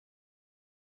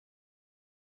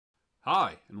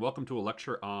Hi, and welcome to a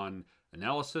lecture on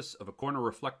analysis of a corner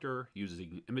reflector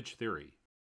using image theory.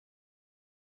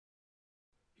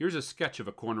 Here's a sketch of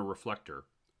a corner reflector.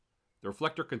 The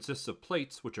reflector consists of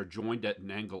plates which are joined at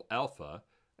an angle alpha,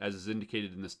 as is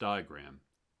indicated in this diagram.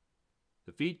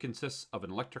 The feed consists of an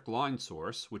electric line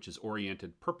source which is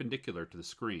oriented perpendicular to the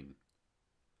screen.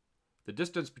 The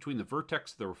distance between the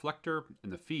vertex of the reflector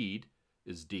and the feed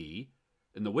is d,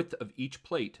 and the width of each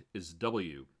plate is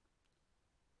w.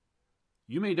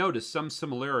 You may notice some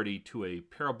similarity to a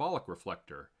parabolic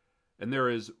reflector, and there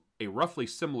is a roughly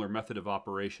similar method of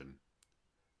operation.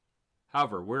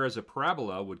 However, whereas a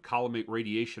parabola would collimate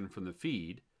radiation from the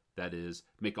feed, that is,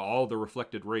 make all the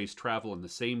reflected rays travel in the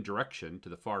same direction to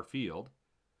the far field,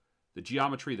 the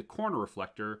geometry of the corner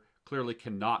reflector clearly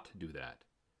cannot do that.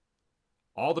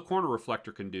 All the corner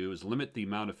reflector can do is limit the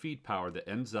amount of feed power that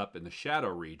ends up in the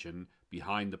shadow region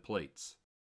behind the plates.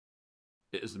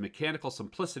 It is the mechanical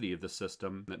simplicity of the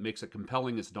system that makes it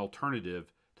compelling as an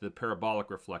alternative to the parabolic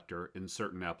reflector in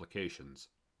certain applications.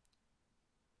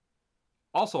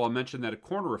 Also, I'll mention that a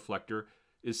corner reflector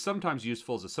is sometimes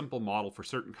useful as a simple model for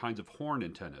certain kinds of horn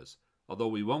antennas, although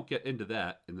we won't get into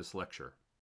that in this lecture.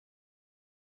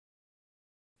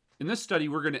 In this study,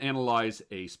 we're going to analyze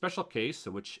a special case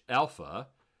in which alpha,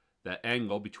 that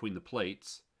angle between the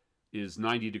plates, is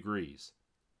 90 degrees.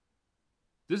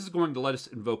 This is going to let us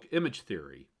invoke image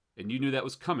theory, and you knew that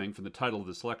was coming from the title of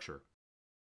this lecture.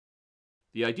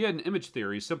 The idea in image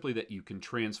theory is simply that you can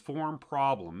transform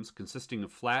problems consisting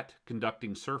of flat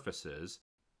conducting surfaces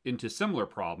into similar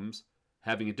problems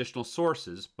having additional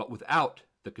sources but without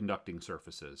the conducting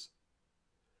surfaces.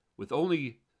 With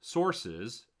only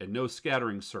sources and no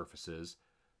scattering surfaces,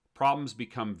 problems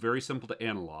become very simple to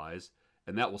analyze,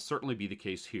 and that will certainly be the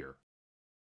case here.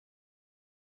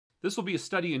 This will be a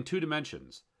study in two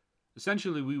dimensions.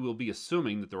 Essentially, we will be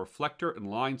assuming that the reflector and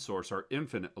line source are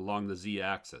infinite along the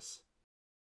z-axis.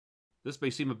 This may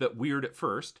seem a bit weird at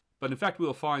first, but in fact we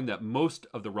will find that most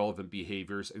of the relevant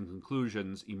behaviors and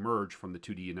conclusions emerge from the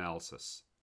 2D analysis.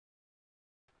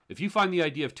 If you find the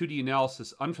idea of 2D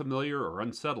analysis unfamiliar or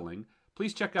unsettling,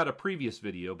 please check out a previous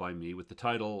video by me with the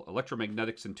title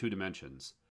Electromagnetics in Two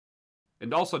Dimensions.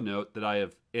 And also note that I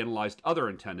have analyzed other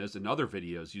antennas in other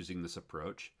videos using this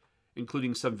approach,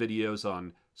 including some videos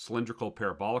on cylindrical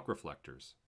parabolic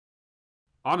reflectors.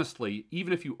 Honestly,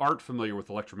 even if you aren't familiar with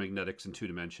electromagnetics in two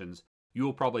dimensions, you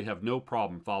will probably have no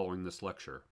problem following this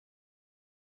lecture.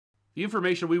 The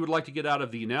information we would like to get out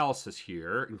of the analysis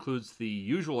here includes the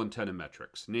usual antenna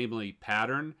metrics, namely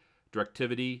pattern,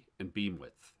 directivity, and beam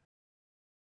width.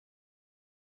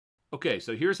 Okay,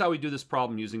 so here's how we do this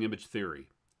problem using image theory.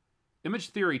 Image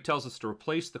theory tells us to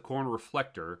replace the corner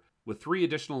reflector with three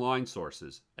additional line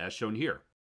sources, as shown here.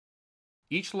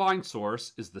 Each line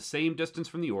source is the same distance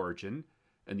from the origin,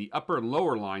 and the upper and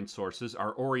lower line sources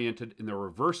are oriented in the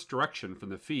reverse direction from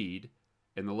the feed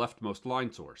and the leftmost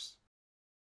line source.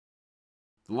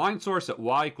 The line source at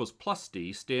y equals plus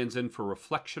d stands in for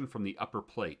reflection from the upper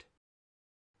plate.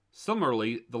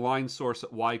 Similarly, the line source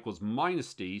at y equals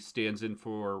minus d stands in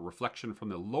for reflection from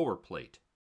the lower plate.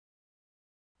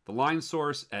 The line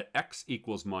source at x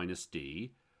equals minus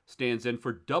d stands in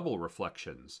for double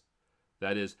reflections,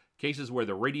 that is, cases where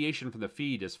the radiation from the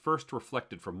feed is first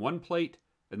reflected from one plate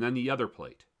and then the other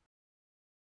plate.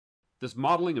 This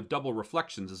modeling of double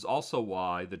reflections is also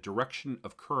why the direction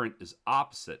of current is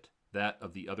opposite that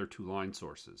of the other two line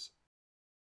sources.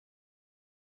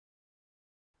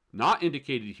 Not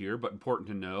indicated here, but important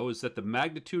to know, is that the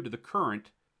magnitude of the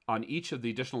current on each of the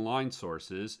additional line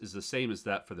sources is the same as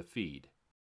that for the feed.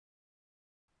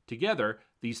 Together,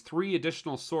 these three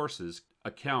additional sources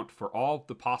account for all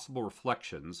the possible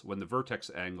reflections when the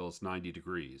vertex angle is 90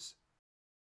 degrees.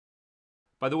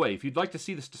 By the way, if you'd like to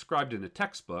see this described in a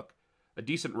textbook, a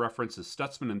decent reference is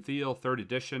Stutzman and Thiel, 3rd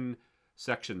edition,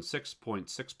 section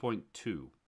 6.6.2.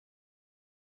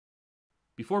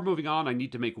 Before moving on, I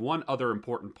need to make one other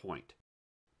important point.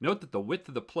 Note that the width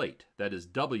of the plate, that is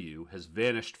W, has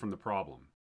vanished from the problem.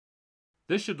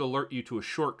 This should alert you to a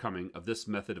shortcoming of this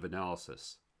method of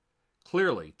analysis.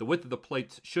 Clearly, the width of the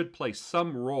plates should play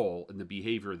some role in the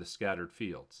behavior of the scattered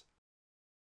fields.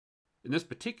 In this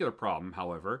particular problem,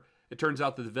 however, it turns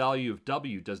out that the value of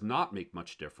W does not make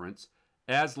much difference,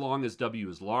 as long as W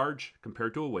is large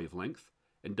compared to a wavelength,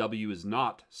 and W is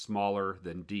not smaller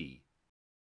than D.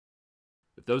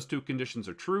 If those two conditions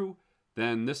are true,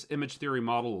 then this image theory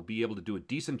model will be able to do a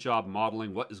decent job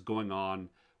modeling what is going on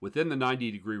within the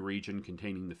 90-degree region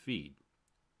containing the feed.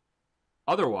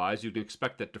 Otherwise, you can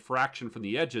expect that diffraction from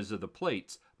the edges of the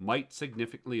plates might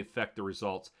significantly affect the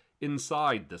results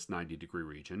inside this 90-degree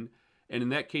region, and in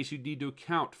that case you'd need to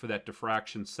account for that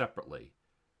diffraction separately.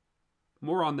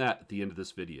 More on that at the end of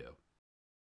this video.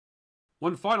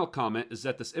 One final comment is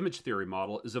that this image theory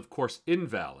model is of course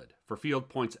invalid for field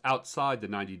points outside the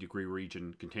 90-degree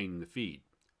region containing the feed.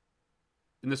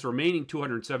 In this remaining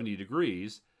 270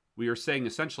 degrees, we are saying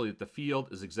essentially that the field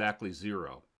is exactly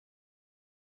zero.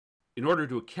 In order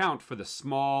to account for the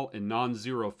small and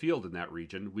non-zero field in that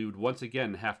region, we would once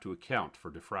again have to account for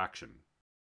diffraction.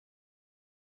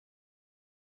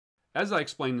 As I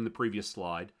explained in the previous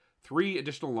slide, 3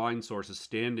 additional line sources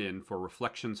stand in for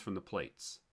reflections from the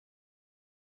plates.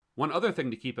 One other thing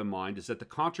to keep in mind is that the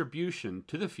contribution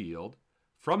to the field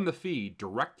from the feed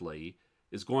directly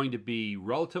is going to be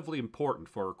relatively important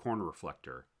for a corner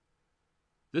reflector.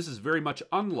 This is very much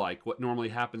unlike what normally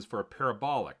happens for a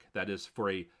parabolic, that is, for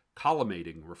a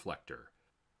collimating reflector,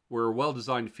 where a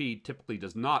well-designed feed typically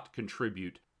does not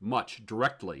contribute much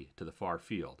directly to the far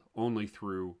field, only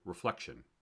through reflection.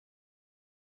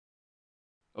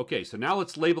 Okay, so now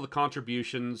let's label the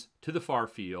contributions to the far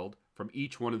field from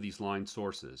each one of these line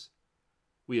sources.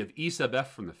 We have E sub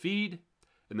f from the feed,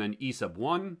 and then E sub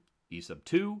 1, E sub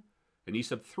 2, and E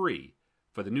sub 3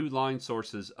 for the new line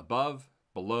sources above,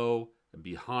 below, and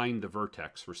behind the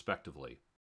vertex, respectively.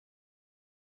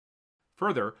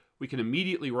 Further, we can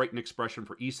immediately write an expression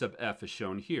for E sub f as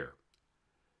shown here.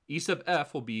 E sub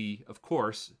f will be, of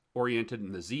course, oriented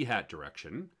in the z-hat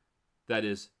direction, that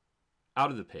is,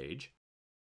 out of the page,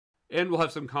 and we'll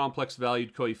have some complex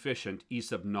valued coefficient E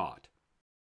sub naught.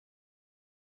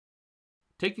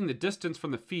 Taking the distance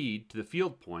from the feed to the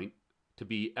field point to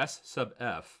be S sub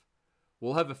f,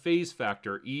 we'll have a phase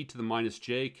factor e to the minus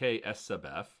jk s sub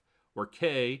f, where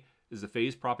k is the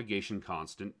phase propagation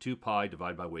constant, 2 pi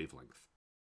divided by wavelength.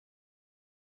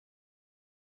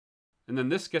 And then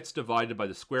this gets divided by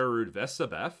the square root of s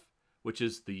sub f, which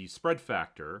is the spread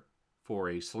factor for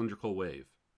a cylindrical wave.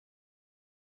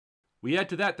 We add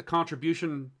to that the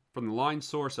contribution from the line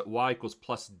source at y equals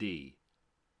plus d.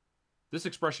 This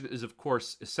expression is of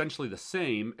course essentially the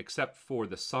same except for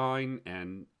the sign,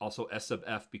 and also s sub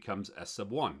f becomes s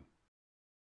sub 1.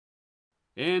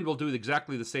 And we'll do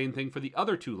exactly the same thing for the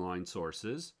other 2 line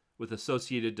sources with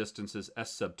associated distances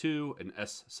s sub 2 and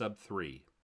s sub 3.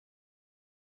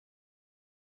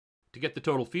 To get the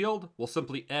total field, we'll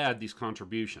simply add these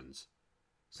contributions.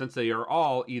 Since they are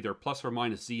all either plus or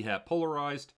minus z-hat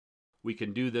polarized, we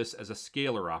can do this as a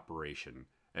scalar operation,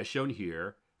 as shown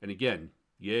here, and again,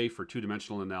 yay for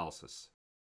 2-dimensional analysis.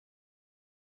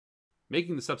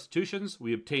 Making the substitutions,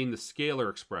 we obtain the scalar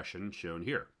expression shown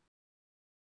here.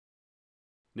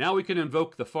 Now we can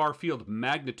invoke the far field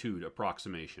magnitude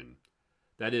approximation.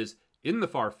 That is, in the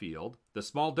far field, the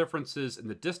small differences in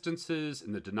the distances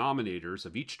in the denominators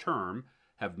of each term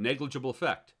have negligible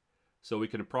effect, so we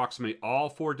can approximate all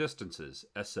 4 distances,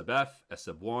 s sub f, s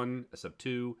sub 1, s sub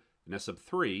 2, and s sub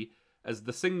 3, as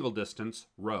the single distance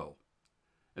rho,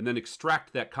 and then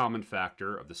extract that common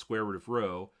factor of the square root of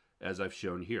rho, as I've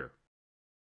shown here.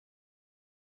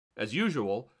 As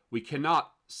usual, we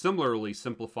cannot similarly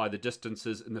simplify the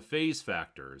distances in the phase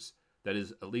factors, that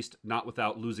is, at least not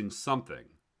without losing something.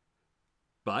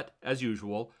 But, as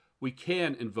usual, we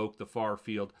can invoke the far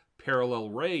field parallel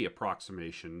ray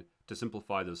approximation to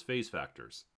simplify those phase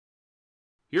factors.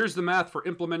 Here's the math for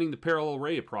implementing the parallel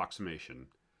ray approximation.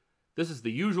 This is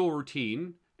the usual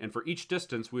routine, and for each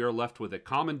distance we are left with a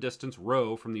common distance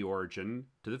rho from the origin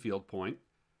to the field point,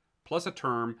 plus a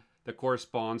term that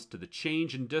corresponds to the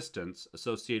change in distance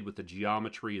associated with the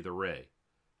geometry of the ray.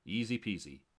 Easy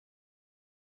peasy.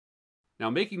 Now,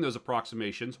 making those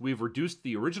approximations, we've reduced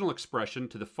the original expression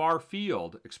to the far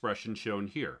field expression shown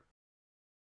here.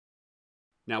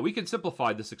 Now, we can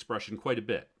simplify this expression quite a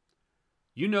bit.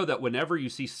 You know that whenever you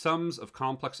see sums of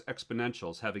complex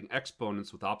exponentials having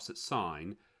exponents with opposite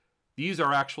sign, these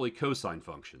are actually cosine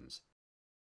functions.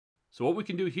 So what we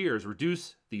can do here is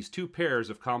reduce these 2 pairs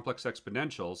of complex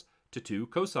exponentials to 2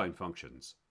 cosine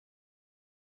functions,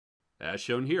 as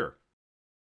shown here.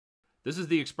 This is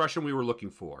the expression we were looking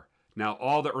for. Now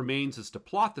all that remains is to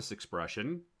plot this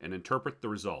expression and interpret the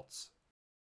results.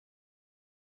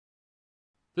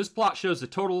 This plot shows the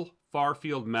total far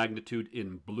field magnitude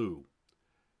in blue.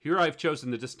 Here I've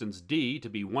chosen the distance d to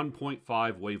be 1.5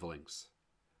 wavelengths.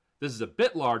 This is a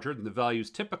bit larger than the values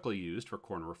typically used for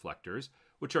corner reflectors,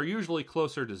 which are usually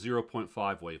closer to 0.5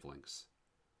 wavelengths.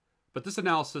 But this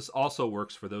analysis also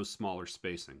works for those smaller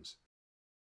spacings.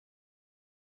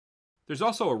 There's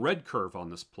also a red curve on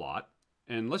this plot,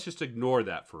 and let's just ignore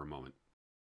that for a moment.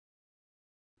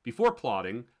 Before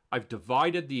plotting, I've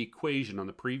divided the equation on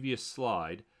the previous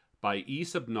slide by E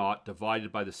sub naught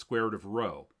divided by the square root of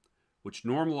rho, which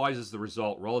normalizes the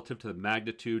result relative to the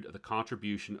magnitude of the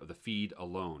contribution of the feed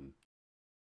alone.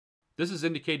 This is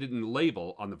indicated in the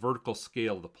label on the vertical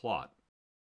scale of the plot.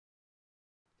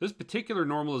 This particular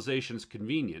normalization is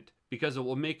convenient because it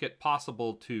will make it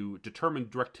possible to determine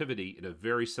directivity in a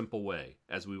very simple way,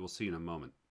 as we will see in a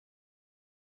moment.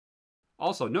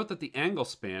 Also, note that the angle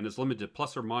span is limited to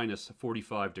plus or minus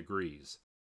 45 degrees.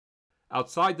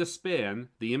 Outside this span,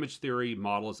 the image theory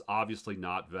model is obviously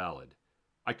not valid.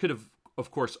 I could have, of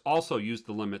course, also used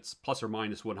the limits plus or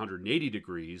minus 180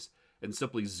 degrees and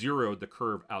simply zeroed the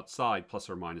curve outside plus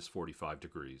or minus 45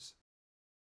 degrees.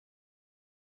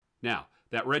 Now,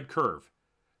 that red curve,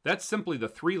 that's simply the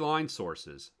three line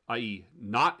sources, i.e.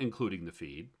 not including the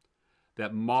feed,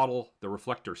 that model the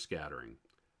reflector scattering.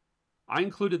 I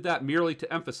included that merely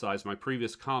to emphasize my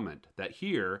previous comment that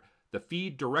here, the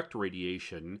feed direct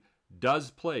radiation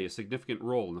does play a significant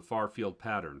role in the far field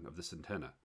pattern of this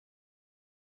antenna.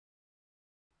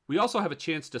 We also have a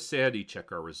chance to sanity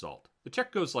check our result. The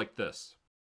check goes like this.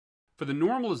 For the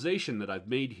normalization that I've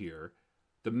made here,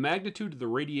 the magnitude of the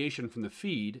radiation from the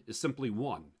feed is simply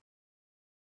 1.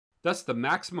 Thus, the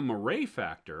maximum array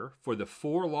factor for the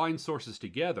four line sources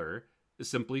together is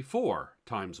simply 4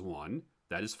 times 1,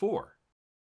 that is 4.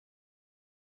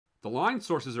 The line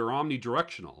sources are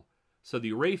omnidirectional, so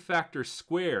the array factor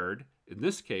squared, in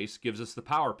this case, gives us the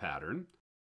power pattern,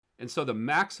 and so the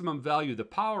maximum value of the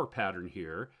power pattern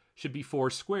here should be 4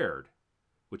 squared,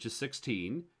 which is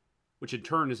 16, which in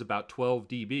turn is about 12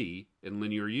 dB in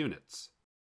linear units.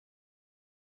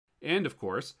 And of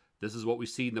course, this is what we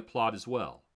see in the plot as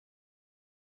well.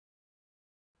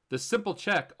 This simple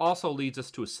check also leads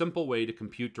us to a simple way to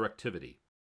compute directivity.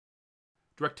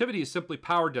 Directivity is simply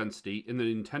power density in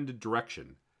the intended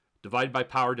direction, divided by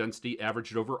power density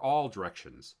averaged over all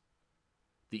directions.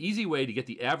 The easy way to get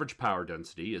the average power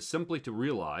density is simply to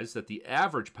realize that the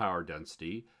average power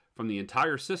density from the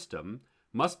entire system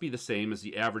must be the same as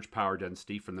the average power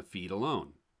density from the feed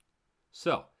alone.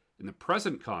 So, in the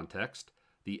present context,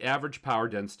 the average power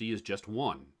density is just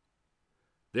 1.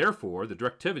 Therefore, the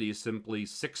directivity is simply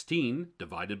 16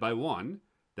 divided by 1,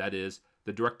 that is,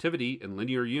 the directivity in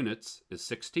linear units is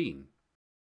 16.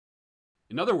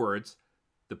 In other words,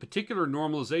 the particular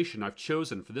normalization I've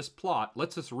chosen for this plot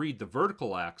lets us read the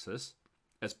vertical axis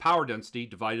as power density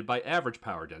divided by average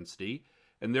power density,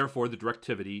 and therefore the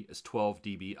directivity is 12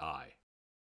 dBi.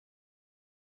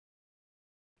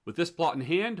 With this plot in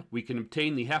hand, we can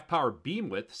obtain the half-power beam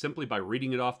width simply by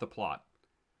reading it off the plot.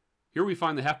 Here we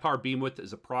find the half-power beam width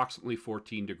is approximately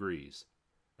 14 degrees,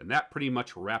 and that pretty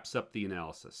much wraps up the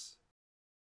analysis.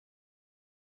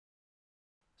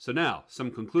 So now,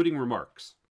 some concluding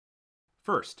remarks.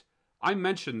 First, I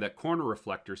mentioned that corner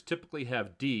reflectors typically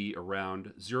have D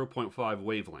around 0.5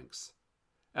 wavelengths,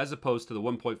 as opposed to the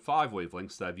 1.5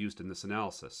 wavelengths that I've used in this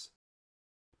analysis.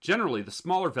 Generally, the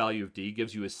smaller value of D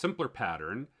gives you a simpler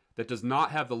pattern that does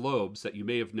not have the lobes that you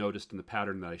may have noticed in the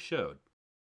pattern that I showed.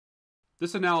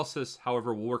 This analysis,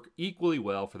 however, will work equally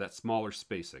well for that smaller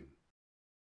spacing.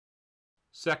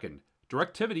 Second,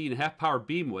 directivity and half-power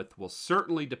beam width will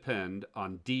certainly depend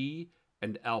on D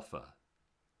and alpha.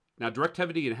 Now,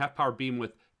 directivity and half-power beam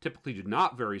width typically do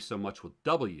not vary so much with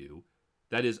W,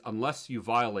 that is, unless you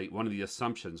violate one of the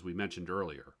assumptions we mentioned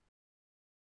earlier.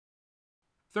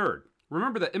 Third,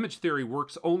 remember that image theory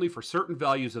works only for certain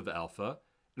values of alpha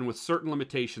and with certain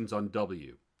limitations on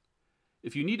W.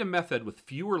 If you need a method with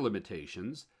fewer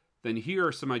limitations, then here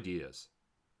are some ideas.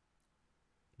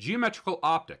 Geometrical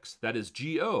optics, that is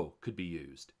GO, could be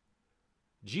used.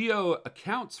 GO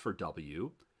accounts for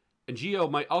W, and GO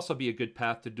might also be a good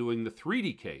path to doing the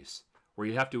 3D case, where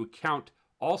you have to account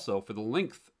also for the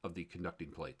length of the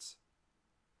conducting plates.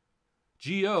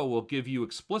 GO will give you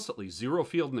explicitly zero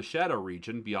field in the shadow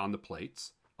region beyond the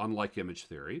plates, unlike image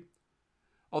theory,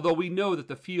 although we know that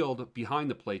the field behind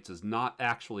the plates is not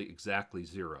actually exactly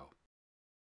zero.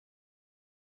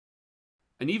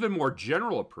 An even more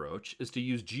general approach is to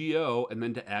use GO and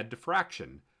then to add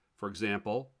diffraction, for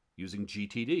example, using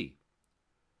GTD.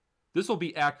 This will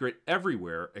be accurate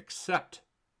everywhere except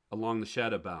along the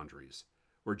shadow boundaries,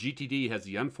 where GTD has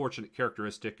the unfortunate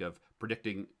characteristic of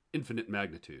predicting infinite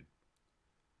magnitude.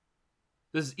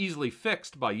 This is easily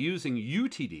fixed by using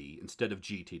UTD instead of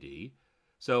GTD,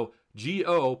 so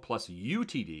GO plus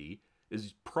UTD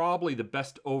is probably the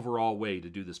best overall way to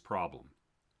do this problem.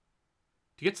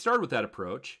 To get started with that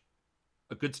approach,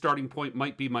 a good starting point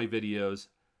might be my videos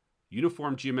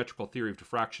Uniform Geometrical Theory of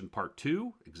Diffraction Part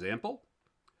 2, example,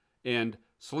 and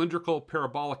Cylindrical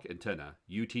Parabolic Antenna,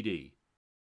 UTD.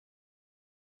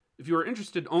 If you are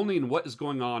interested only in what is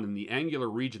going on in the angular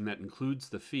region that includes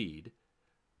the feed,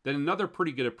 then another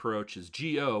pretty good approach is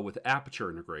GO with aperture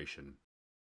integration.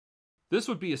 This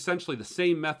would be essentially the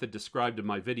same method described in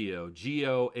my video,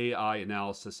 GO-AI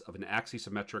analysis of an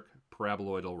axisymmetric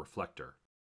paraboloidal reflector.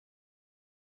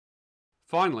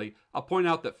 Finally, I'll point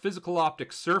out that physical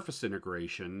optics surface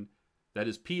integration, that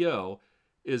is PO,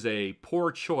 is a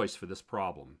poor choice for this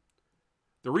problem.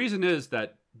 The reason is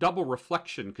that double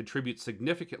reflection contributes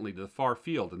significantly to the far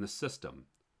field in this system.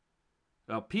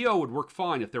 Now, PO would work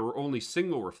fine if there were only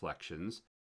single reflections,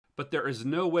 but there is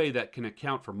no way that can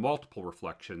account for multiple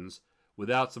reflections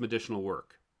without some additional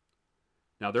work.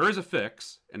 Now, there is a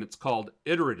fix, and it's called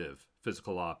iterative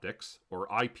physical optics, or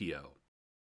IPO.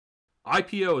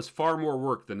 IPO is far more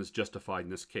work than is justified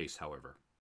in this case, however.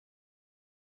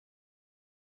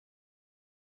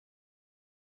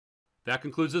 That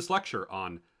concludes this lecture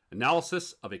on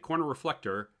analysis of a corner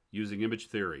reflector using image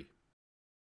theory.